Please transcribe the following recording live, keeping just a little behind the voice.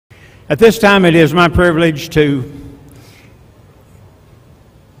At this time, it is my privilege to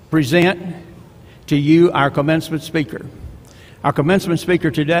present to you our commencement speaker. Our commencement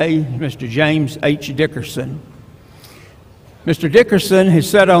speaker today is Mr. James H. Dickerson. Mr. Dickerson has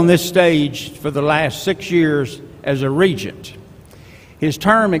sat on this stage for the last 6 years as a regent. His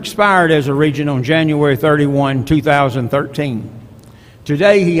term expired as a regent on January 31, 2013.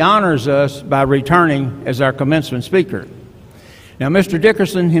 Today, he honors us by returning as our commencement speaker. Now, Mr.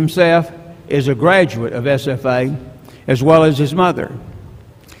 Dickerson himself is a graduate of SFA, as well as his mother.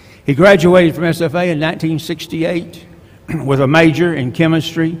 He graduated from SFA in 1968 with a major in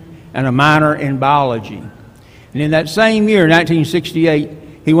chemistry and a minor in biology. And in that same year, 1968,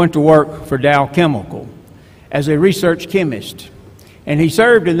 he went to work for Dow Chemical as a research chemist. And he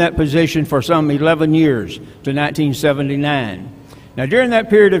served in that position for some 11 years to 1979. Now, during that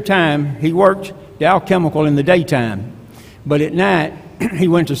period of time, he worked Dow Chemical in the daytime, but at night, he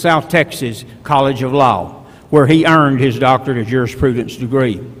went to South Texas College of Law, where he earned his doctorate of jurisprudence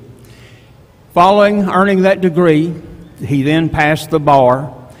degree. Following earning that degree, he then passed the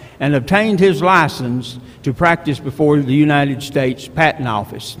bar and obtained his license to practice before the United States Patent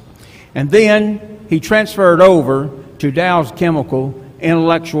Office. And then he transferred over to Dow's Chemical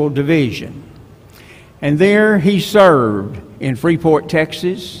Intellectual Division. And there he served in Freeport,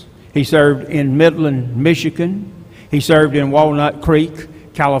 Texas. He served in Midland, Michigan. He served in Walnut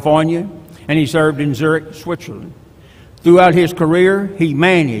Creek, California, and he served in Zurich, Switzerland. Throughout his career, he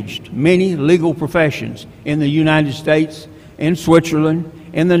managed many legal professions in the United States, in Switzerland,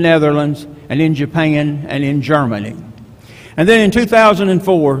 in the Netherlands, and in Japan, and in Germany. And then in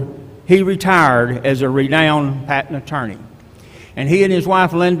 2004, he retired as a renowned patent attorney. And he and his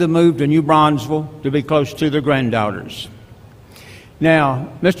wife, Linda, moved to New Braunfels to be close to their granddaughters.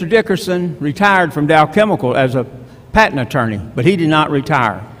 Now, Mr. Dickerson retired from Dow Chemical as a patent attorney, but he did not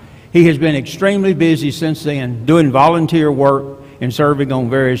retire. He has been extremely busy since then, doing volunteer work and serving on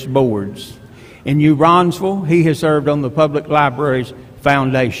various boards. In New Braunfels, he has served on the Public Libraries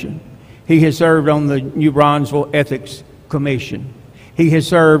Foundation. He has served on the New Braunfels Ethics Commission. He has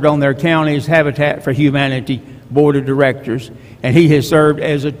served on their county's Habitat for Humanity Board of Directors, and he has served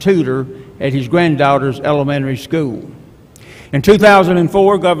as a tutor at his granddaughter's elementary school. In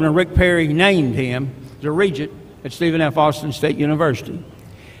 2004, Governor Rick Perry named him the regent at Stephen F. Austin State University.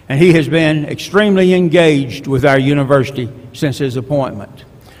 And he has been extremely engaged with our university since his appointment.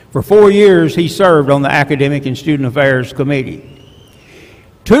 For 4 years, he served on the Academic and Student Affairs Committee.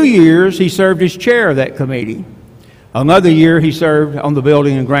 2 years, he served as chair of that committee. Another year, he served on the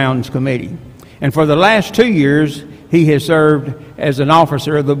Building and Grounds Committee. And for the last 2 years, he has served as an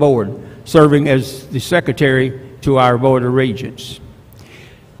officer of the board, serving as the secretary to our Board of Regents.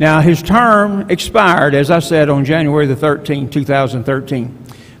 Now, his term expired, as I said, on January the 13th, 2013.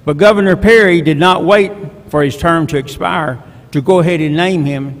 But Governor Perry did not wait for his term to expire to go ahead and name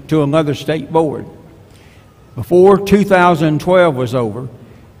him to another state board. Before 2012 was over,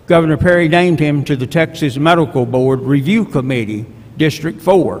 Governor Perry named him to the Texas Medical Board Review Committee, District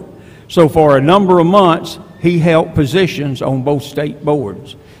 4. So for a number of months, he held positions on both state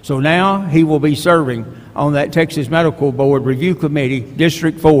boards. So now he will be serving on that Texas Medical Board Review Committee,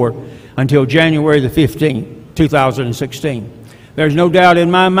 District 4, until January the 15th, 2016. There's no doubt in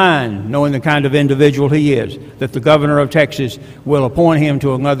my mind, knowing the kind of individual he is, that the governor of Texas will appoint him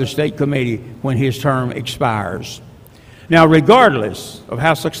to another state committee when his term expires. Now, regardless of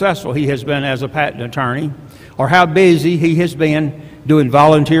how successful he has been as a patent attorney, or how busy he has been doing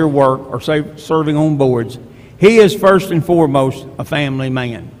volunteer work or serving on boards, he is first and foremost a family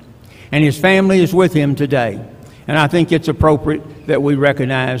man. And his family is with him today. And I think it's appropriate that we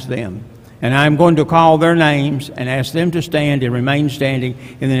recognize them. And I'm going to call their names and ask them to stand and remain standing,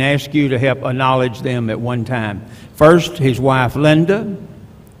 and then ask you to help acknowledge them at one time. First, his wife Linda,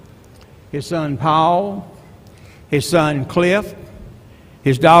 his son Paul, his son Cliff,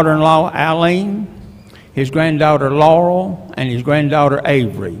 his daughter-in-law Eileen, his granddaughter Laurel, and his granddaughter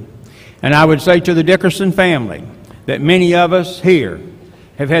Avery. And I would say to the Dickerson family that many of us here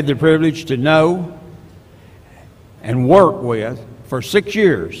have had the privilege to know and work with for 6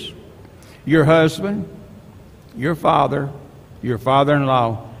 years. Your husband, your father, your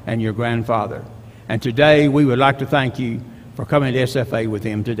father-in-law, and your grandfather. And today, we would like to thank you for coming to SFA with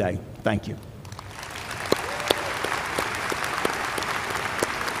him today. Thank you.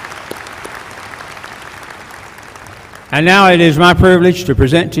 And now it is my privilege to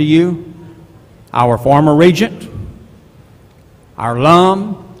present to you our former regent, our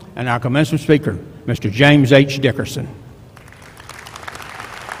alum, and our commencement speaker, Mr. James H. Dickerson.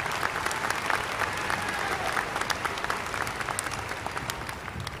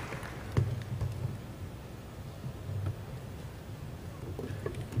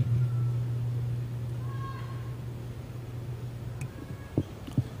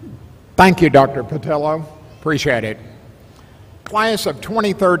 Thank you, Dr. Patello. Appreciate it. Class of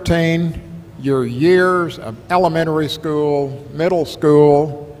 2013, your years of elementary school, middle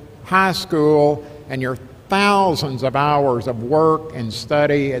school, high school, and your thousands of hours of work and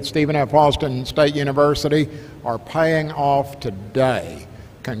study at Stephen F. Austin State University are paying off today.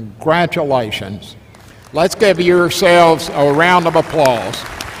 Congratulations. Let's give yourselves a round of applause.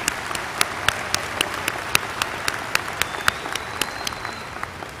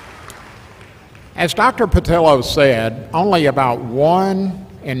 As Dr. Patello said, only about 1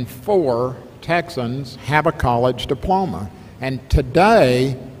 in 4 Texans have a college diploma. And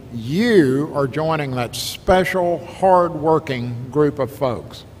today, you are joining that special, hard-working group of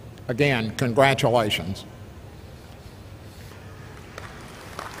folks. Again, congratulations.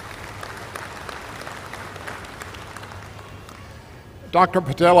 Dr.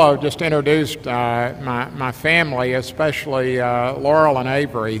 Patello just introduced my family, especially Laurel and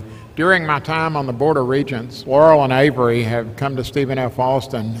Avery. During my time on the Board of Regents, Laurel and Avery have come to Stephen F.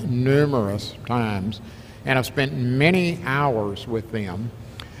 Austin numerous times, and I've spent many hours with them.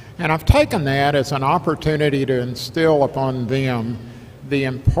 And I've taken that as an opportunity to instill upon them the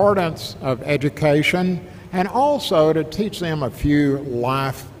importance of education and also to teach them a few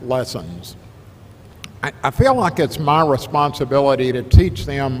life lessons. I feel like it's my responsibility to teach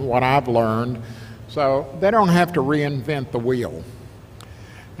them what I've learned so they don't have to reinvent the wheel.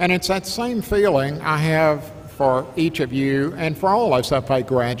 And it's that same feeling I have for each of you and for all SFA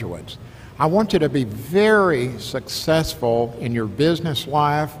graduates. I want you to be very successful in your business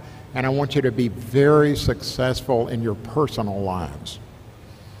life, and I want you to be very successful in your personal lives.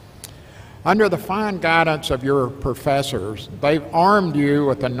 Under the fine guidance of your professors, they've armed you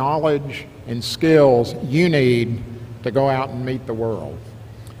with the knowledge and skills you need to go out and meet the world.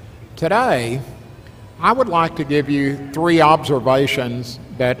 Today, I would like to give you 3 observations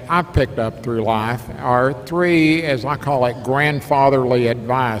that I've picked up through life, or 3, as I call it, grandfatherly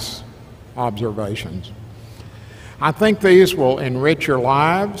advice observations. I think these will enrich your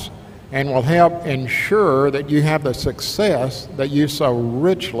lives and will help ensure that you have the success that you so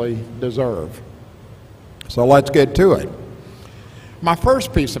richly deserve. So let's get to it. My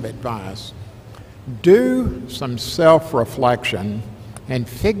first piece of advice: do some self-reflection and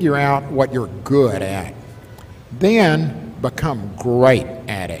figure out what you're good at. Then become great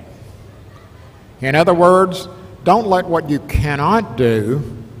at it. In other words, don't let what you cannot do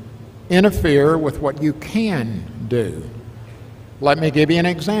interfere with what you can do. Let me give you an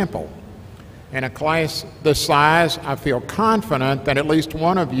example. In a class this size, I feel confident that at least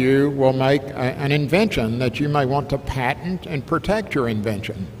one of you will make an invention that you may want to patent and protect your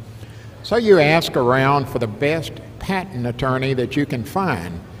invention. So you ask around for the best patent attorney that you can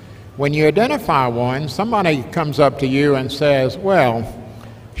find. When you identify one, somebody comes up to you and says, well,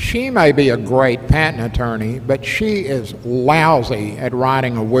 she may be a great patent attorney, but she is lousy at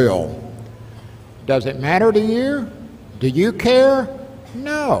writing a will. Does it matter to you? Do you care?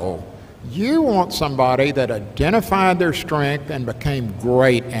 No. You want somebody that identified their strength and became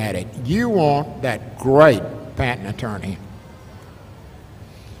great at it. You want that great patent attorney.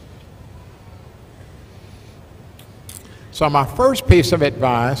 So my first piece of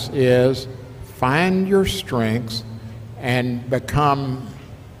advice is find your strengths and become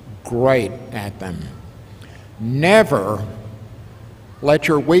great at them. Never let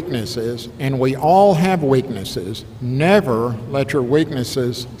your weaknesses, and we all have weaknesses, never let your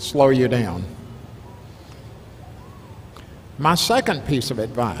weaknesses slow you down. My second piece of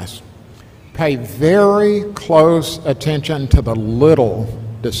advice: pay very close attention to the little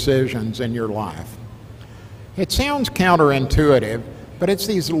decisions in your life. It sounds counterintuitive, but it's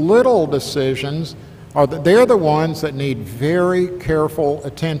these little decisions, they're the ones that need very careful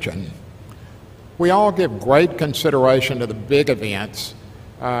attention. We all give great consideration to the big events,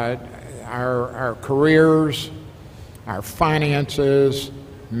 our careers, our finances,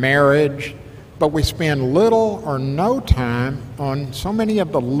 marriage, but we spend little or no time on so many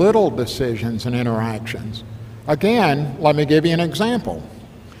of the little decisions and interactions. Again, let me give you an example.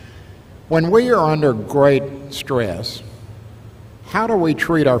 When we are under great stress, how do we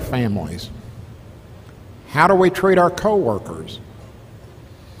treat our families? How do we treat our coworkers?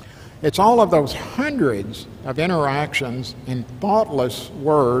 It's all of those hundreds of interactions and thoughtless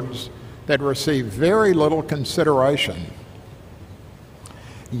words that receive very little consideration.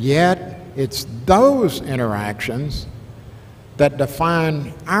 Yet, it's those interactions that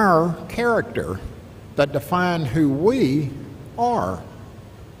define our character, that define who we are.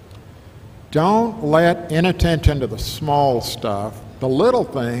 Don't let inattention to the small stuff, the little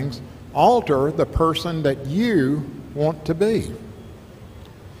things, alter the person that you want to be.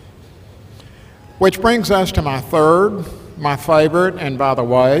 Which brings us to my third, my favorite, and by the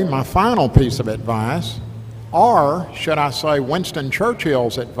way, my final piece of advice, or should I say Winston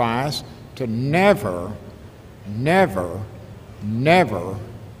Churchill's advice, to never, never, never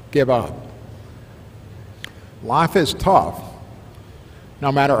give up. Life is tough.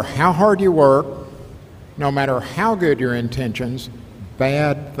 No matter how hard you work, no matter how good your intentions,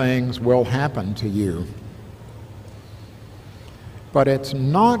 bad things will happen to you. But it's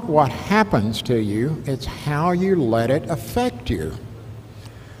not what happens to you, it's how you let it affect you.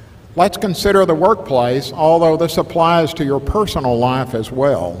 Let's consider the workplace, although this applies to your personal life as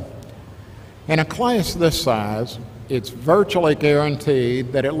well. In a class this size, it's virtually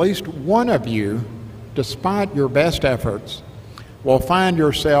guaranteed that at least one of you, despite your best efforts, will find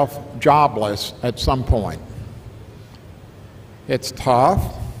yourself jobless at some point. It's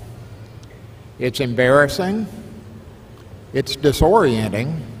tough, it's embarrassing, it's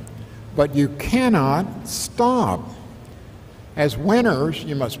disorienting, but you cannot stop. As winners,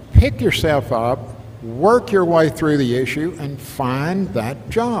 you must pick yourself up, work your way through the issue, and find that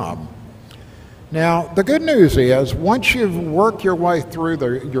job. Now, the good news is, once you've worked your way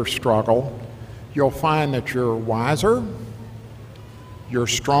through your struggle, you'll find that you're wiser, you're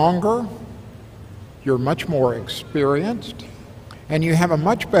stronger, you're much more experienced, and you have a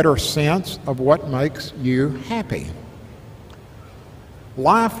much better sense of what makes you happy.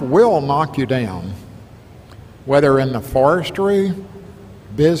 Life will knock you down, whether in the forestry,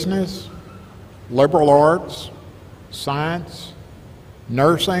 business, liberal arts, science,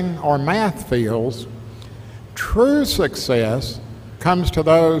 nursing, or math fields. True success comes to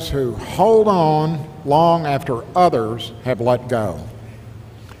those who hold on long after others have let go.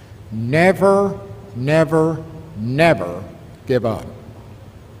 Never, never, never give up.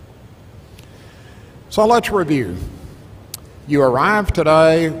 So let's review. You arrived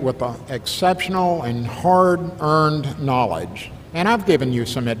today with exceptional and hard-earned knowledge, and I've given you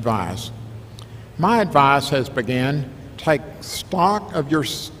some advice. My advice has been, take stock of your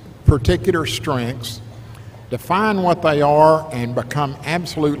particular strengths, define what they are, and become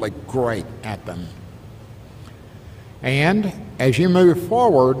absolutely great at them. And as you move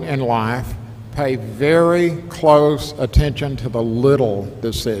forward in life, pay very close attention to the little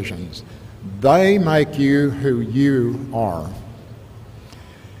decisions. They make you who you are.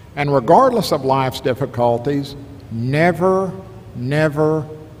 And regardless of life's difficulties, never, never,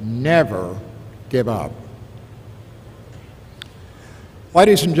 never give up.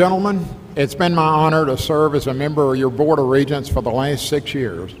 Ladies and gentlemen, it's been my honor to serve as a member of your Board of Regents for the last 6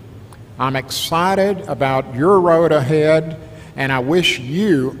 years. I'm excited about your road ahead, and I wish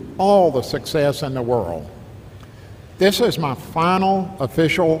you all the success in the world. This is my final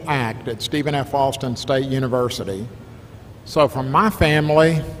official act at Stephen F. Austin State University. So from my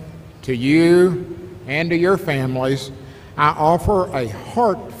family to you and to your families, I offer a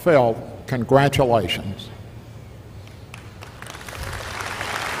heartfelt congratulations.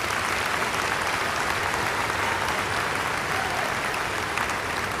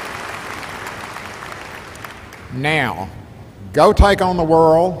 Now, go take on the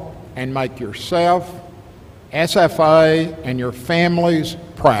world and make yourself, SFA, and your families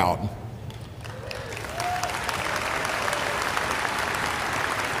proud.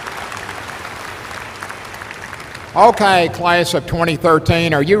 Okay, class of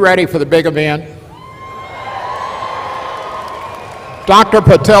 2013, are you ready for the big event? Dr.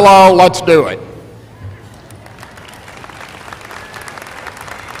 Patillo, let's do it.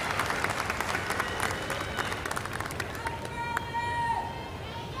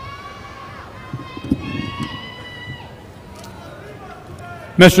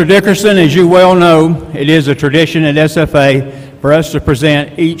 Mr. Dickerson, as you well know, it is a tradition at SFA for us to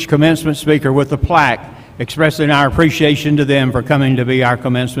present each commencement speaker with a plaque expressing our appreciation to them for coming to be our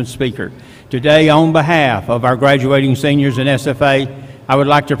commencement speaker. Today, on behalf of our graduating seniors in SFA, I would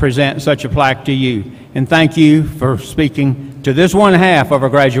like to present such a plaque to you. And thank you for speaking to this one half of our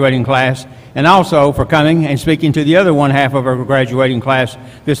graduating class, and also for coming and speaking to the other one half of our graduating class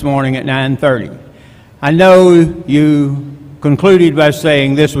this morning at 9:30. I know you concluded by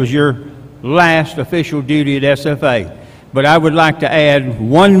saying this was your last official duty at SFA, but I would like to add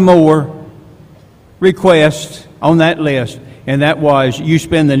one more request on that list, and that was you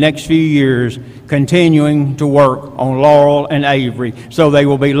spend the next few years continuing to work on Laurel and Avery so they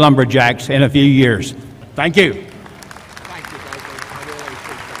will be lumberjacks in a few years. Thank you.